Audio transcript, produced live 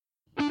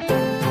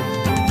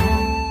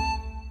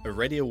a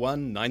Radio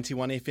 1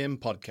 91 FM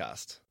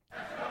podcast.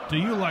 Do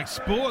you like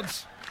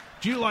sports?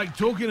 Do you like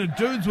talking to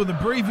dudes with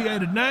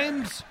abbreviated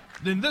names?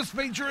 Then this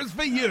feature is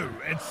for you.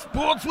 It's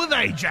Sports with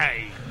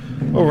AJ.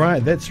 All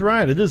right, that's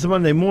right. It is a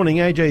Monday morning.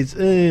 AJ's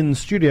in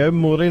studio.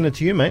 Morena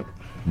to you, mate.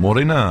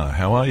 Morena,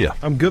 how are you?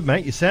 I'm good,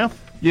 mate.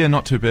 Yourself? Yeah,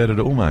 not too bad at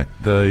all, mate.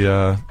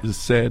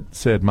 It's a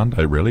sad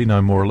Monday, really.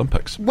 No more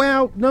Olympics.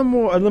 Well, no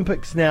more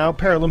Olympics now.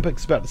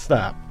 Paralympics about to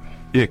start.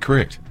 Yeah,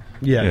 correct.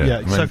 Yeah.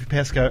 I mean, Sophie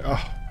Pascoe.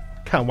 Oh,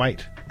 can't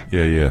wait.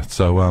 Yeah.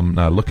 So,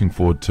 looking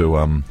forward to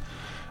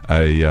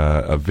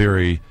a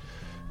very,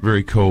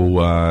 very cool,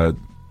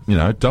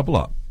 double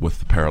up with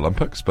the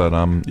Paralympics. But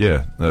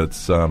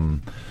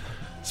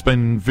it's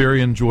been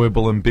very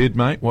enjoyable in bed,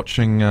 mate.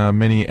 Watching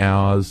many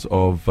hours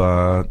of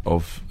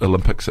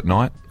Olympics at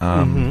night,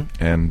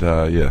 and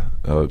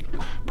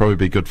probably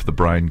be good for the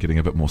brain getting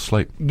a bit more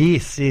sleep.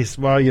 Yes.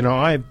 Well,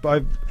 I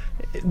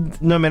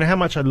no matter how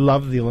much I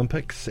love the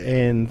Olympics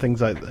and things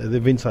like the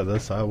events like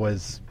this, I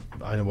always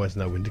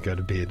know when to go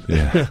to bed.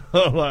 Yeah.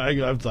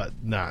 I was like,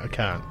 I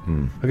can't.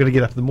 I've got to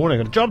get up in the morning.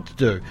 I've got a job to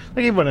do.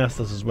 Like everyone else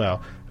does as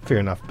well. Fair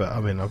enough, but I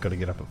mean, I've got to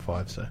get up at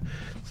 5, so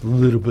it's a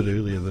little bit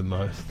earlier than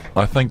most.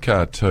 I think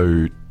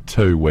 2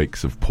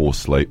 weeks of poor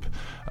sleep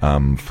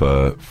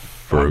for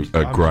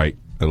a great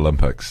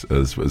Olympics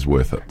is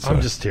worth it. So.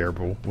 I'm just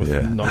terrible with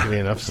not getting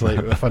enough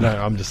sleep. If I don't,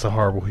 I'm just a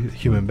horrible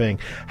human being.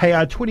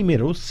 Hey, 20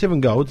 medals, 7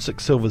 golds,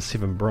 6 silvers,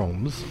 7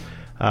 bronze.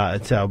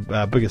 It's our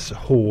biggest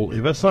haul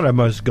ever. It's not our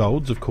most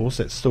golds, of course.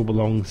 That still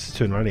belongs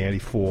to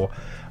 1984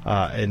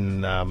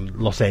 in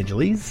Los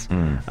Angeles.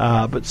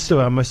 But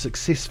still our most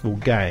successful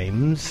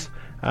games.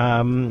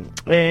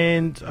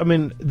 And I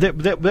mean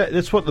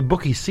that's what the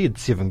bookie said,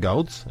 7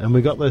 golds, and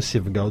we got those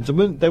 7 golds.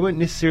 They weren't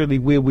necessarily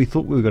where we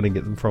thought we were going to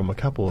get them from. A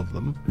couple of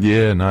them.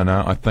 Yeah,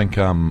 no. I think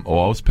I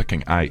was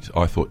picking 8.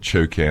 I thought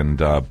Chuk and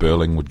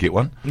Burling would get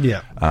one.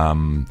 Yeah.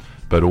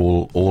 But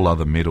all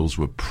other medals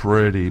were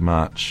pretty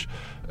much,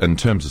 in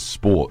terms of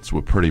sports,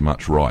 were pretty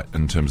much right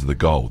in terms of the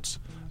golds,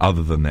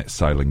 other than that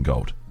sailing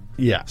gold.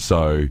 Yeah.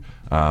 So,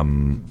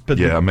 but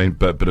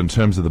in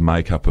terms of the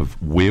makeup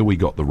of where we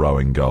got the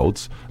rowing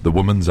golds, the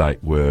women's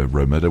 8 were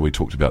Romita. We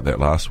talked about that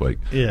last week,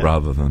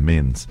 rather than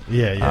men's.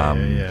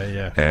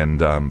 Yeah.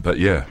 And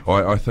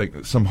I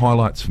think some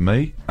highlights for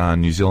me: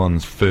 New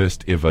Zealand's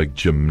first ever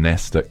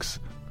gymnastics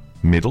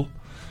medal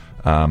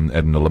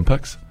at an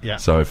Olympics. Yeah.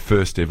 So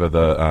first ever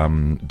the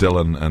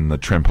Dylan and the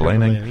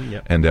trampolining,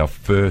 and our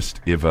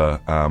first ever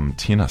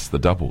tennis, the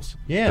doubles.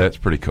 Yeah, that's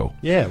pretty cool.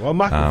 Yeah, well,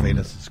 Michael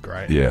Venus is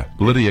great. Yeah,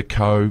 Lydia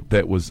Ko,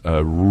 that was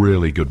a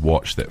really good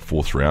watch. That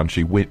 4th round,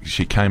 she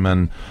came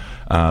in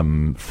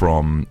from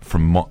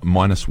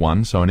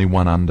 -1, so only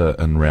 1 under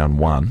in round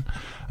 1.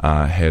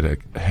 Had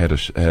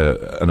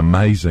an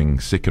amazing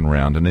 2nd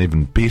round, and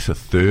even better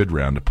 3rd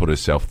round to put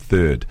herself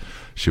 3rd.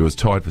 She was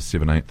tied for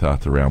 17th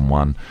after round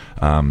 1,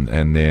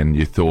 and then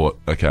you thought,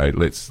 okay,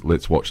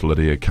 let's watch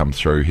Lydia come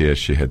through here.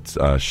 She had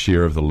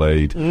share of the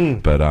lead,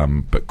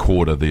 but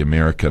Corder, the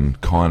American,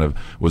 kind of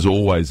was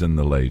always in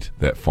the lead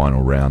that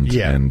final round,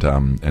 and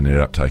ended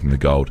up taking the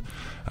gold.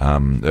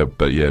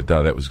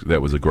 That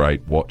was a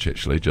great watch,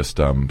 actually, just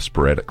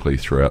sporadically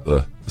throughout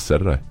the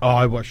Saturday. Oh,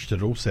 I watched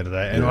it all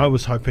Saturday, and I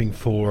was hoping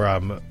for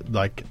at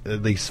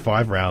least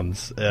 5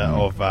 rounds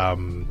of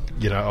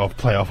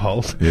playoff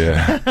holes.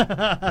 Yeah.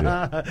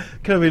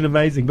 Could have been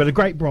amazing, but a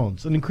great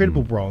bronze, an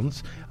incredible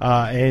bronze,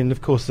 and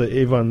of course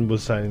everyone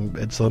was saying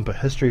it's Olympic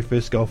history,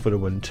 first golfer to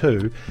win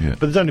 2,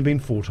 but it's only been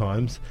 4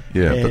 times.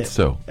 Yeah, but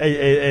still.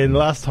 And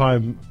last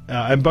time,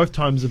 and both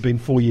times have been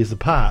 4 years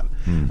apart,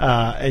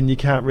 and you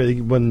can't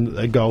really win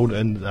a gold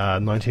in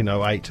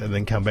 1908 and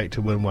then come back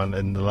to win one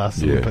in the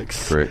last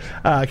Olympics. Correct.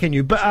 Can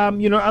you? But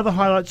other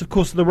highlights, of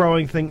course, the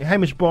rowing thing.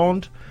 Hamish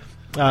Bond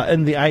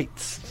in the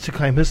 8s to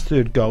claim his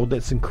 3rd gold.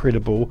 That's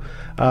incredible.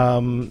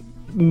 My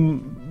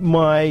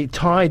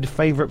tied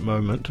favourite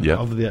moment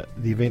of the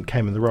event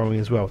came in the rowing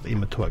as well, with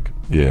Emma Twigg.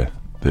 Yeah,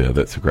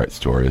 that's a great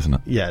story, isn't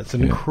it? Yeah, it's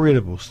an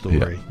incredible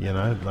story.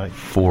 Yeah.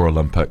 4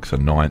 Olympics, a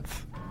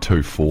 9th,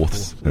 2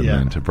 4ths, and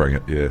then to bring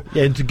it. Yeah,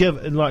 and to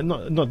give,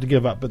 not to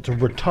give up, but to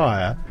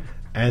retire,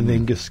 and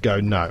then just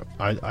go. No,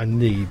 I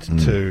need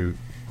to.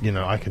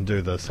 I can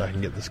do this. I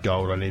can get this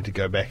gold. I need to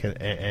go back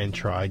and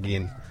try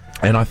again.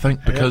 And I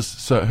think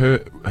because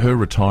her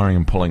retiring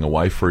and pulling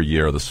away for a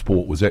year of the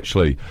sport was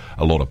actually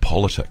a lot of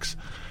politics,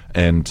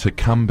 and to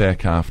come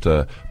back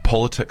after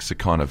politics are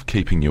kind of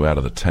keeping you out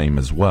of the team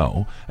as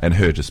well, and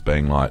her just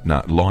being like,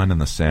 "No, line in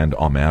the sand.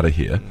 I'm out of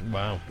here."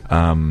 Wow.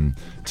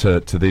 To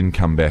then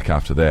come back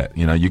after that,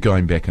 you're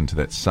going back into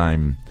that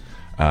same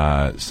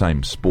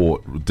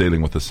sport,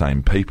 dealing with the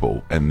same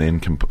people, and then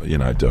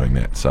doing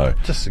that. So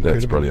just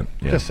that's brilliant.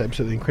 Yeah. Just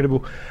absolutely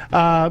incredible.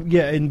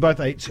 In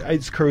both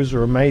eights crews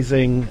are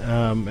amazing.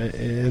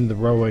 In the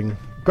rowing,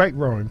 great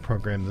rowing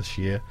program this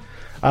year.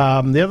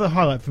 The other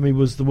highlight for me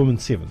was the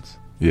women's 7s.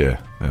 Yeah,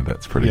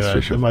 that's pretty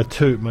special. My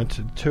two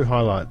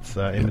highlights,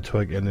 Emma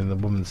Twigg, and then the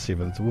women's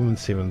 7s. The women's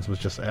 7s was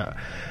just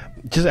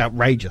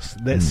outrageous.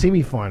 That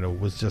semi-final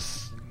was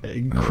just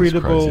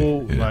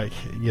incredible. crazy, yeah. Like,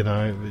 you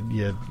know,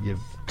 your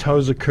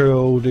toes are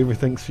curled,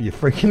 everything's you're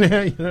freaking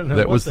out. You don't know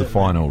That what was the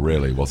final,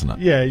 really, wasn't it?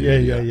 Yeah.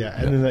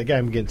 And then that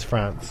game against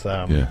France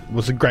Yeah.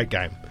 was a great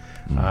game.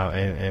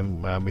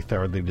 And we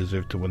thoroughly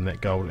deserved to win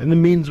that gold. And the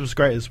men's was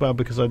great as well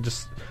because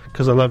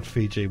I loved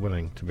Fiji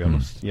winning, to be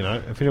honest. You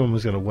know, if anyone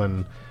was going to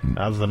win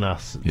other than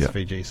us, it's Yeah.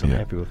 Fiji, so I'm Yeah.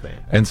 happy with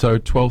that. And so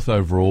 12th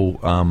overall,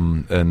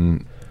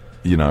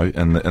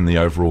 in the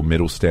overall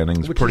medal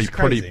standings, Which is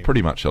crazy.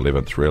 pretty much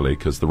 11th, really,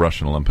 because the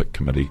Russian Olympic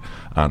Committee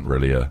aren't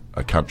really a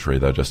country;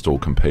 they're just all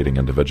competing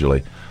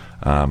individually.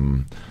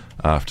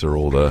 After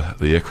all the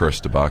Icarus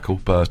debacle,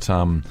 but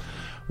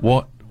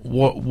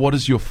what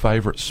is your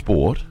favourite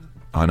sport?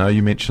 I know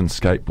you mentioned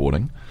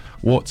skateboarding.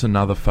 What's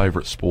another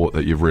favourite sport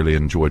that you've really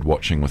enjoyed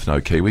watching with no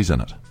Kiwis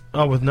in it?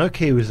 Oh, with no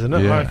Kiwis in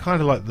it, Yeah. I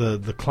kind of like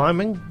the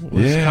climbing.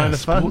 Was kind of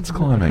fun. Sports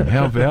climbing.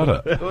 How about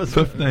it? It was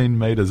 15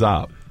 metres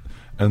up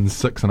in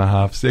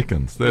 6.5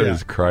 seconds. That Yeah.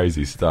 is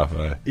crazy stuff,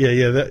 eh?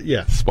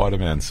 Yeah.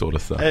 Spider-Man sort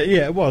of stuff.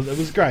 Yeah, it was. It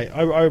was great.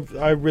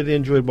 I really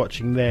enjoyed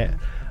watching that.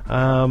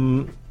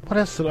 What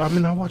else did I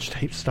mean? I watched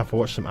heaps of stuff. I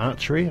watched some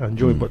archery. I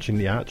enjoyed watching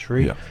the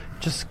archery. Yeah.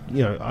 Just,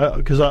 you know,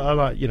 because I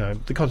like, you know,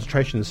 the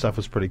concentration and stuff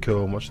was pretty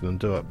cool and watching them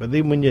do it. But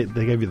then when they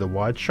gave you the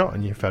wide shot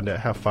and you found out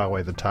how far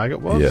away the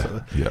target was,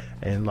 Yeah.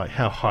 and like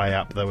how high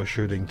up they were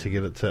shooting to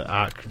get it to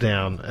arc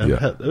down and Yeah.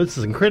 hit, this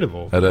is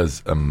incredible. It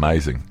is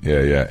amazing.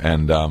 Yeah.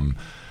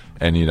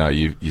 And you know,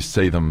 you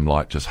see them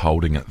like just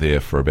holding it there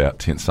for about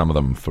 10, some of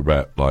them for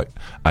about like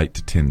 8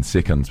 to 10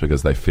 seconds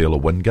because they feel a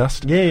wind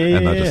gust. Yeah,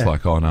 And they're just yeah.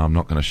 like, oh no, I'm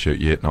not going to shoot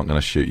yet.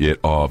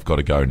 Oh, I've got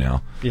to go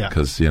now. Yeah.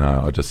 Because, you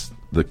know,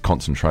 the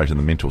concentration,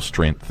 the mental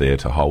strength there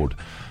to hold,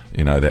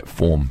 you know, that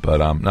form. But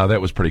no,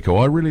 that was pretty cool.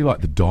 I really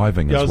like the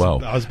diving Yeah, as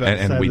well. I was about to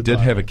and say we the did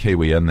have a diving.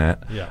 Kiwi in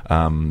that. Yeah.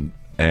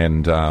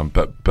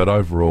 But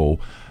overall,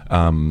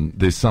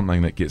 there's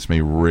something that gets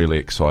me really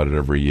excited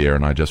every year,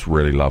 and I just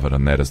really love it,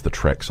 and that is the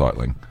track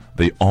cycling.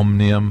 The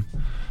Omnium,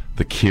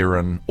 the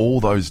Kieran, all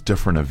those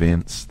different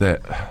events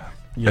that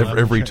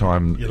every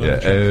time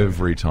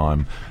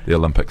the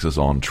Olympics is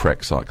on,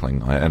 track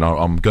cycling, and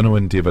I'm going to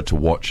endeavour to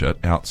watch it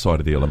outside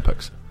of the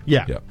Olympics.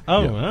 Yeah. Yeah.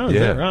 Oh, Yeah. wow, is Yeah.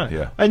 that right?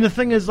 Yeah. And the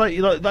thing is, like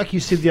you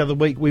said the other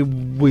week, we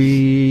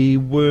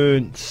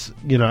weren't,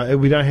 you know,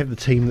 we don't have the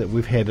team that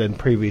we've had in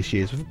previous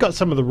years. We've got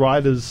some of the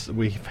riders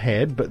we've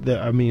had, but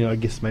I mean, I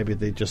guess maybe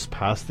they're just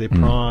past their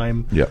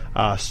prime. Yeah.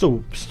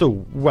 Still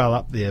well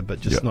up there, but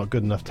just Yeah. not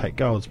good enough to take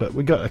golds. But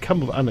we got a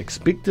couple of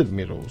unexpected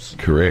medals.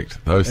 Correct.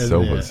 Those in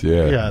silvers,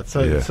 there. yeah.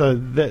 Yeah, so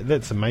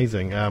that's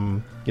amazing.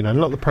 You know,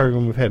 not the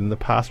program we've had in the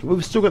past, but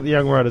we've still got the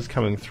young riders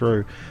coming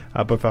through,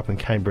 both up in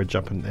Cambridge,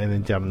 and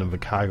then down in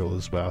Invercargill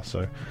as well.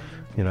 So,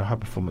 you know, high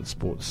performance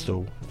sports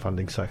still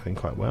funding cycling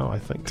quite well, I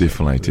think.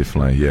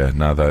 Definitely, yeah.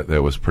 No,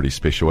 that was pretty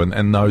special,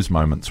 and those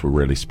moments were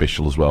really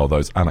special as well.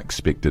 Those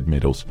unexpected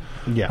medals,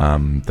 Yeah.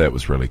 that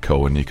was really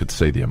cool, and you could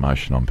see the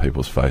emotion on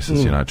people's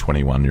faces. You know,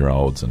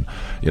 21-year-olds, and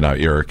you know,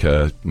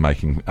 Erica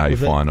making A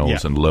finals, yeah.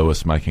 and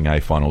Lewis making A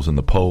finals in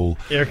the pool.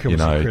 Erica you was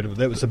know, incredible.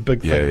 That was a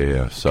big Yeah, thing.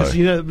 yeah. So Because,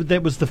 you know,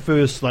 that was the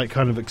first, like,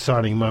 kind of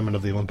exciting moment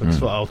of the Olympics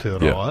for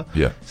Aotearoa.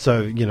 Yeah.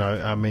 So, you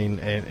know, I mean,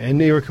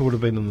 and Erica would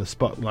have been in the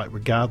spotlight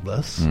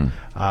regardless.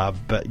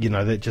 But, you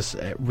know, that just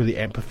really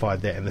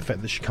amplified that. And the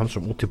fact that she comes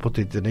from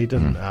Ōtepoti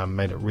Dunedin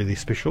made it really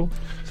special.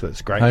 So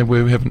that's great. Hey,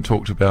 we haven't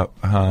talked about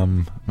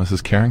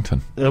Mrs.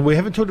 Carrington. We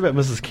haven't talked about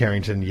Mrs.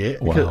 Carrington yet.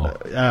 Wow.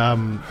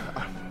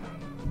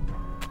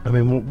 I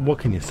mean, what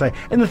can you say?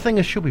 And the thing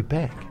is, she'll be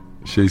back.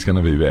 She's going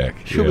to be back.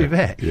 She'll be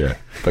back. Yeah,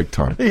 big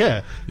time.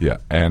 Yeah. Yeah,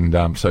 and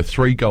so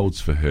 3 golds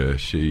for her.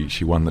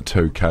 She won the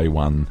 2K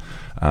one,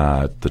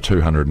 the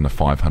 200 and the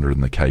 500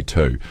 and the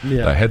K2.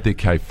 Yeah. They had their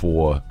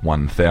K4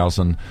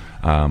 1000.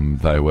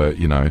 They were,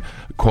 you know,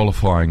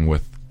 qualifying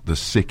with the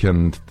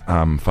second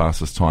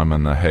fastest time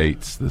in the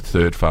heats, the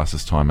third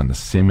fastest time in the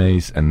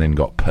semis, and then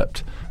got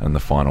pipped in the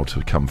final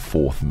to come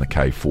 4th in the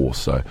K4.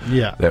 So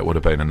Yeah. that would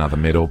have been another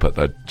medal, but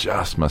they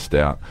just missed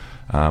out.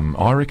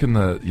 I reckon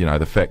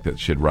the fact that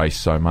she'd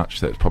raced so much,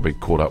 that's probably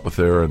caught up with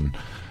her, and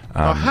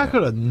How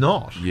could it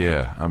not?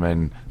 yeah, I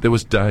mean, there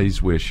was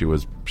days where she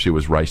was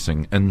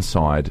racing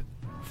inside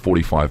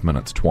 45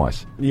 minutes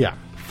twice. Yeah.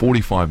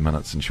 45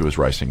 minutes and she was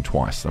racing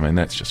twice. I mean,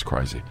 that's just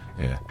crazy.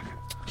 Yeah,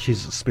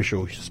 She's a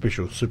special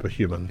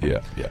superhuman.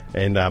 yeah.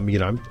 And, you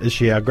know, is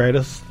she our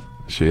greatest?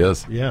 She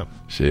is. Yeah.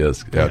 She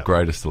is our Yeah.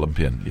 greatest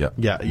Olympian. Yeah,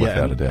 Yeah,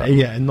 without a doubt.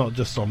 Yeah, and not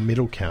just on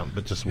medal count,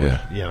 but just what, Yeah.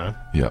 you know,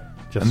 Yeah.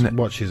 just And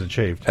what she's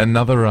achieved.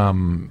 another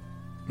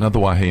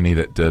wahine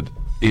that did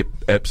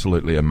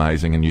absolutely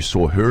amazing, and you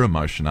saw her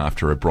emotion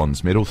after a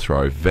bronze medal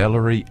throw,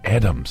 Valerie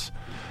Adams.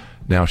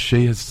 Now,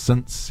 she has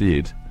since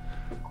said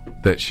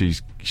that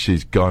she's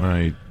going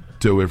to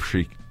do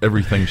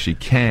everything she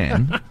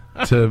can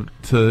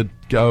to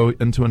go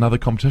into another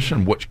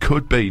competition, which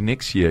could be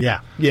next year.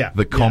 Yeah,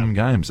 the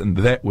Games, and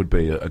that would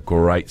be a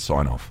great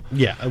sign off.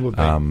 Yeah, it would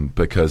be.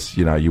 Because,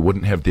 you know, you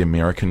wouldn't have the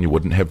American, you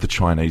wouldn't have the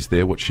Chinese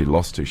there, which she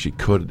lost to. She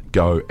could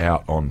go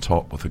out on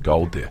top with a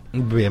gold there. It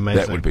would be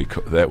amazing. That would be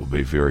cool. That would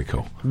be very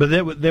cool. But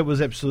that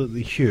was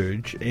absolutely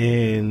huge,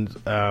 and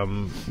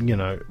you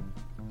know,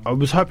 I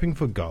was hoping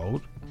for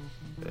gold,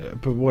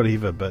 but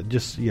whatever. But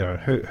just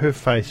her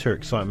face, her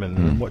excitement,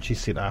 and what she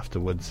said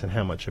afterwards, and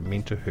how much it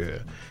meant to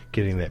her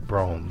getting that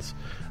bronze.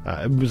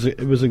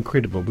 It was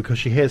incredible because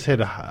she has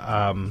had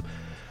a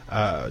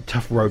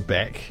tough road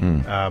back. She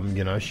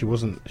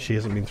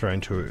hasn't been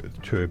thrown to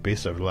her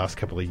best over the last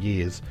couple of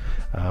years.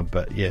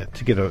 But yeah,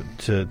 to get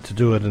to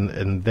do it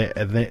in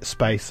that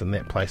space and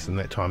that place and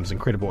that time is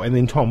incredible. And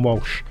then Tom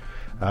Walsh.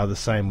 The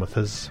same with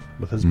his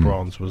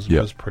bronze was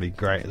pretty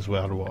great as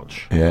well to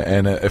watch. Yeah,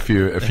 and if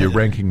you're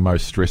ranking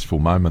most stressful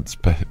moments,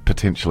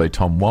 potentially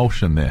Tom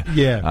Walsh in there.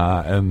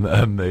 Yeah.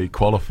 In the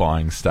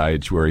qualifying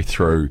stage where he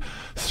threw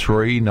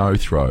 3 no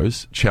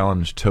throws,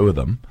 challenged 2 of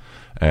them,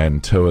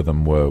 and 2 of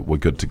them were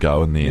good to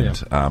go in the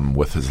end.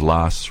 With his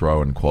last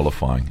throw in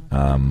qualifying.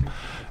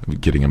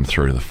 Getting him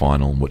through to the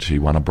final, which he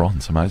won a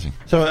bronze. Amazing.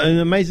 So an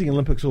amazing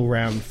Olympics all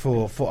round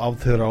for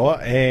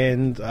Aotearoa,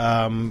 and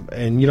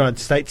United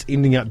States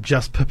ending up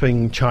just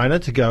pipping China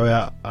to go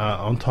out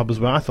on top as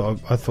well. I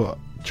thought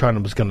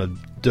China was going to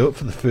do it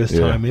for the first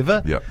time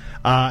ever. Yep.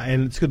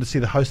 And it's good to see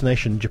the host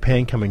nation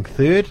Japan coming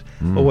third.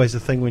 Always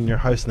a thing when you're a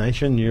host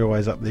nation, you're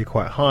always up there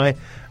quite high.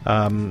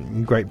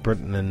 Great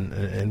Britain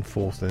in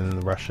fourth, and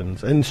the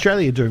Russians and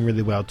Australia are doing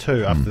really well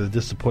too after the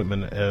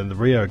disappointment in the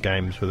Rio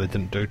Games where they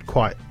didn't do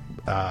quite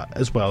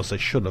as well as they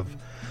should have.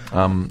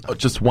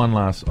 Just one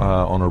last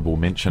honourable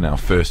mention. Our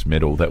first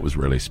medal, that was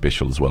really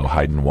special as well.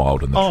 Hayden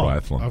Wild in the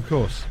triathlon. Of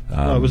course.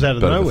 It was out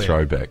of nowhere. Bit of a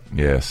throwback.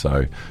 Yeah,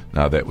 so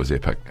that was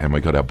epic. And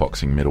we got our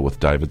boxing medal with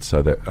David,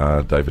 so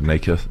that David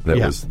Nika,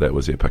 that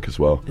was epic as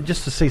well. And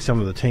just to see some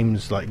of the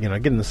teams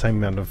getting the same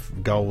amount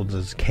of golds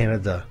as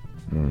Canada,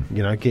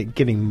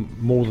 getting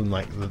more than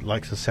like the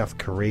likes of South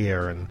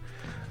Korea and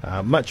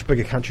much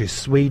bigger countries,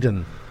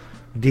 Sweden,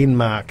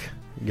 Denmark.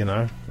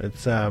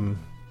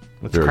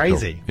 It's very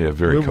crazy. Cool. Yeah,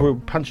 very cool. We're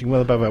punching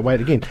well above our weight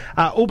again.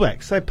 All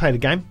Blacks, they played a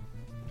game.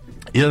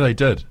 Yeah, they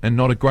did. And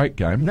not a great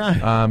game.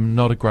 No.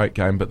 Not a great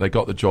game, but they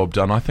got the job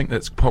done. I think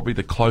that's probably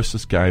the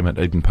closest game at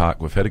Eden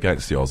Park we've had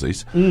against the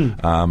Aussies.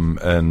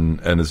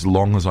 And as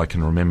long as I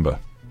can remember.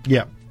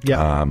 Yeah.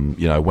 Yeah.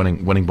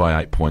 Winning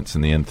by 8 points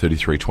in the end,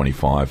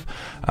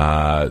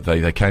 33-25.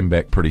 They came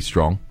back pretty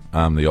strong.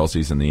 The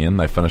Aussies in the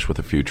end, they finished with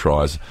a few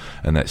tries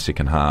in that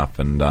second half,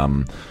 and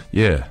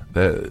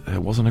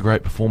it wasn't a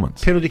great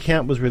performance. Penalty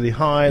count was really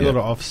high, a lot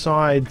of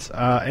offsides,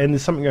 and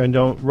there's something going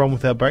wrong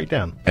with our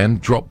breakdown.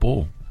 And drop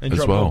ball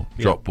as well.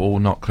 Yeah. Drop ball,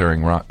 not clearing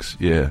rucks.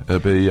 Yeah, it'll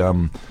be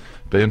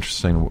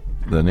interesting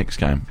the next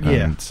game.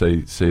 And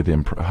see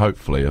them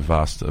hopefully a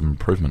vast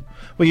improvement.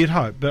 Well, you'd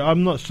hope, but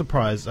I'm not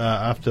surprised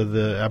after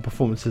our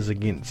performances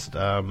against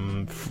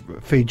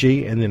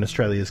Fiji and then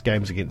Australia's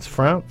games against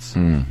France.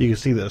 You can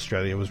see that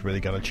Australia was really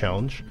going to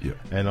challenge,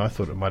 and I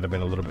thought it might have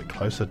been a little bit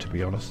closer, to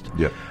be honest.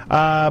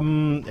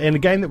 And a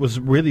game that was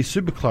really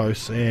super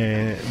close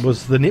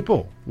was the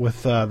netball,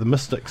 with the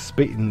Mystics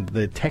beating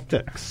the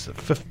Tactics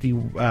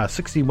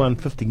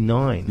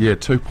 61-59. Yeah,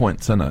 2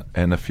 points in it,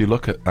 and if you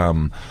look at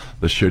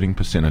the shooting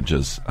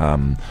percentages,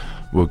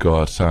 we've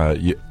got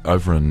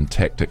over in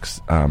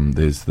Tactics,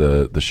 there's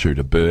the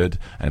shooter Bird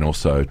and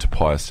also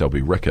Tapia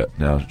Selby-Rickett.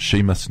 Now,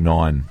 she missed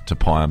 9,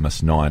 Tapia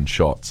missed 9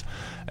 shots,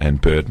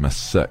 and Bird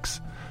missed 6.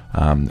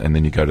 And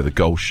then you go to the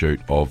goal shoot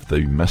of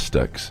the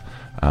Mystics,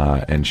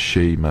 and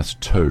she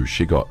missed 2.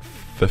 She got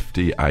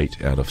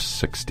 58 out of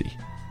 60.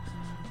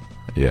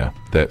 Yeah,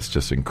 that's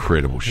just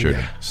incredible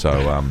shooting. Yeah.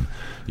 So,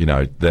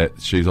 that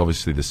she's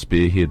obviously the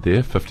spearhead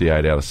there,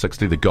 58 out of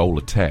 60. The goal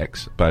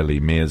attacks,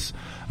 Bailey Mez,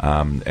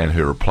 and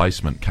her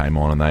replacement came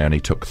on, and they only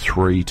took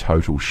 3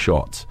 total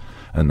shots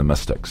in the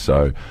Mystics.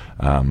 So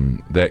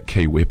that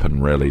key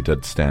weapon really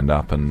did stand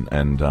up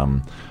and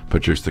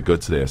produce the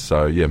goods there.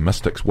 So, yeah,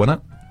 Mystics win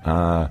it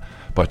by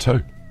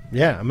 2.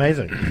 Yeah,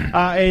 amazing.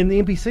 And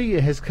the NPC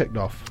has kicked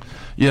off.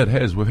 Yeah, it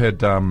has. We've had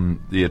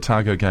the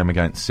Otago game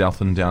against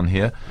Southland down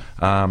here.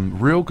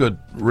 Real good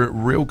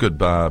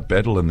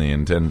battle in the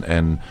end.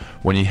 And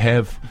when you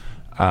have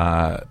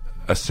a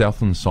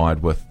Southland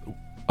side with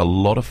a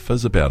lot of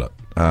fizz about it,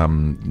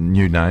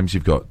 new names,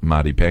 you've got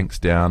Marty Banks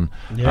down.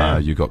 Yeah.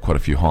 You've got quite a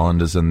few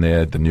Highlanders in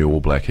there. The new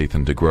All Black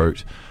Ethan de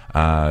Groot.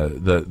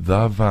 Their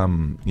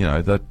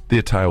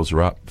tails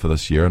are up for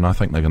this year, and I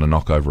think they're going to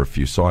knock over a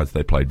few sides.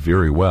 They played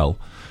very well.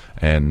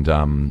 And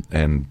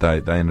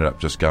they ended up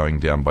just going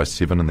down by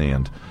 7 in the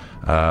end.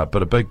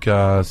 But a big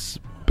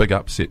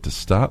upset to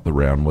start the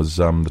round was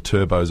the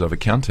Turbos over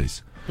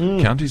Counties.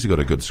 Counties have got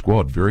a good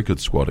squad, very good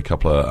squad. A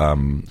couple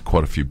of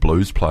quite a few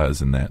Blues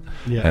players in that,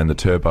 and the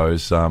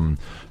Turbos,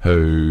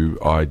 who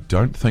I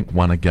don't think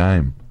won a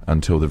game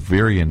until the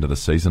very end of the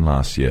season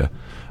last year.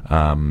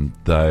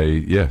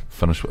 They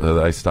finish.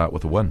 They start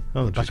with a win.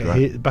 Oh, the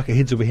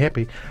Bucketheads will be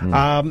happy.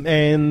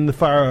 And the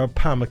Whareroa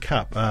Palmer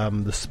Cup,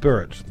 the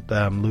Spirit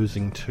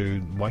losing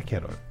to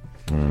Waikato,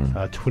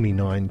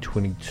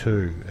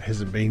 29-22.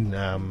 Hasn't been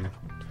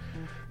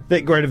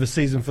that great of a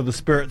season for the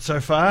Spirit so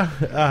far,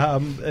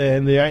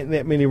 and there ain't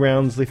that many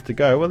rounds left to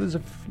go. Well, there's a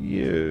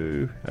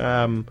few,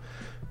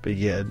 but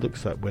yeah, it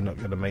looks like we're not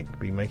going to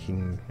be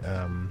making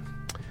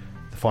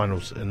the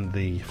finals in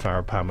the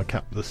Farah Palmer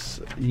Cup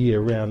this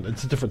year round.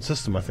 It's a different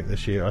system, I think,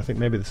 this year. I think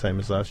maybe the same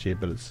as last year,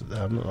 but it's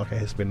not like it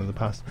has been in the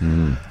past.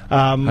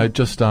 Hey,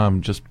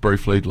 just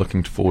briefly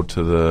looking forward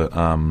to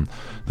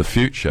the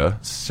future.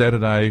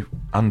 Saturday,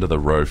 under the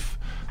roof.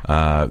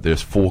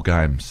 There's 4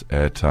 games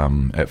at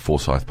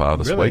Forsyth Bar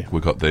this Really? week.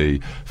 We've got the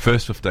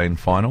first 15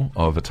 final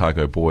of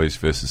Otago Boys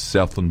versus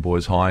Southland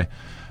Boys High.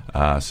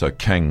 So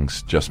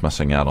Kings just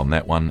missing out on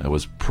that one. It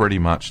was pretty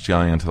much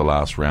going into the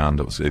last round.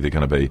 It was either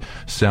going to be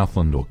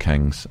Southland or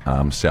Kings.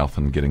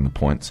 Southland getting the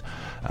points.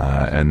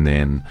 And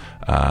then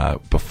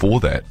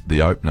before that,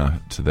 the opener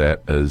to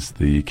that is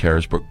the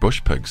Carisbrook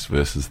Bush Pigs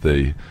versus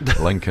the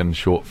Lincoln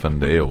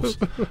Short-Finned Eels.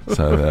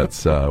 So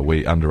that's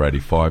we under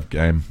 85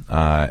 game.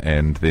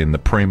 And then the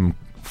Prem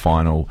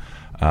final,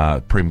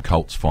 Prem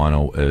Colts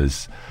final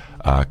is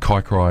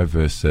Kaikorai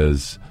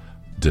versus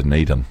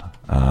Dunedin.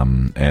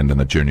 And in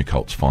the Junior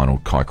Colts final,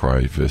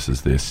 Kaikorai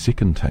versus their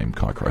second team,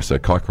 Kaikorai. So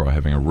Kaikorai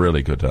having a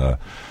really good,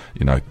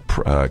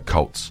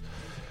 Colts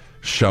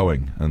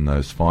showing in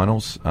those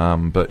finals.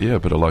 But yeah, a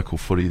bit of local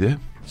footy there.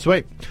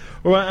 Sweet.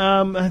 All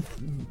right,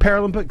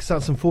 Paralympics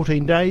starts in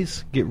 14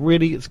 days. Get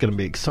ready. It's going to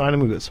be exciting.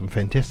 We've got some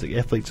fantastic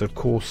athletes, of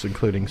course,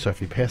 including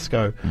Sophie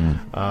Pascoe,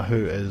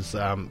 who is,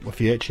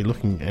 if you're actually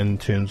looking in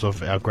terms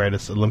of our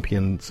greatest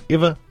Olympians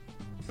ever,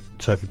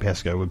 Sophie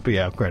Pascoe would be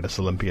our greatest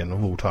Olympian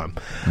of all time.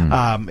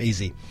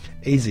 Easy,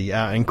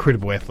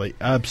 incredible athlete.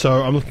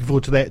 So I'm looking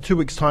forward to that. 2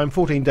 weeks' time,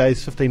 14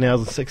 days, 15 hours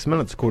and 6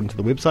 minutes, according to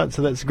the website.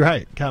 So that's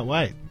great. Can't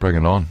wait. Bring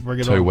it on. Bring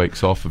it 2 on.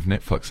 weeks off of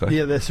Netflix, eh?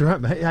 Yeah, that's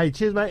right, mate. Hey,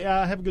 cheers, mate.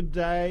 Have a good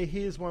day.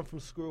 Here's one from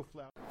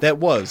Squirrelflower. That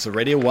was a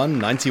Radio 1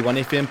 91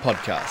 FM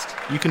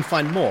podcast. You can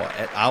find more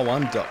at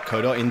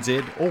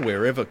r1.co.nz or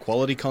wherever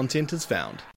quality content is found.